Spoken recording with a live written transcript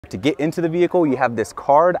To get into the vehicle, you have this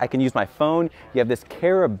card. I can use my phone. You have this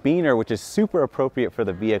carabiner, which is super appropriate for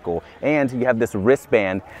the vehicle. And you have this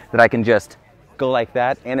wristband that I can just go like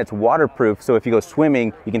that, and it's waterproof, so if you go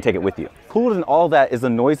swimming, you can take it with you. Cooler than all that is the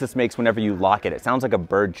noise this makes whenever you lock it. It sounds like a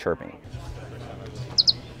bird chirping.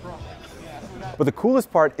 But the coolest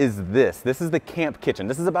part is this. This is the camp kitchen.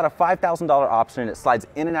 This is about a $5,000 option. It slides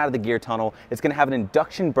in and out of the gear tunnel. It's gonna have an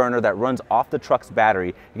induction burner that runs off the truck's battery.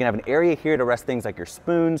 You're gonna have an area here to rest things like your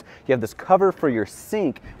spoons. You have this cover for your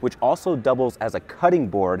sink, which also doubles as a cutting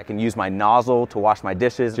board. I can use my nozzle to wash my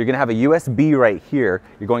dishes. You're gonna have a USB right here.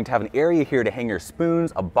 You're going to have an area here to hang your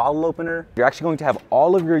spoons, a bottle opener. You're actually going to have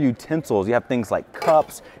all of your utensils. You have things like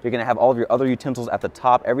cups. You're gonna have all of your other utensils at the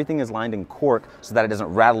top. Everything is lined in cork so that it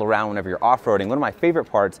doesn't rattle around whenever you're off-roading. One of my favorite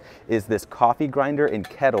parts is this coffee grinder and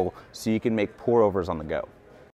kettle so you can make pour overs on the go.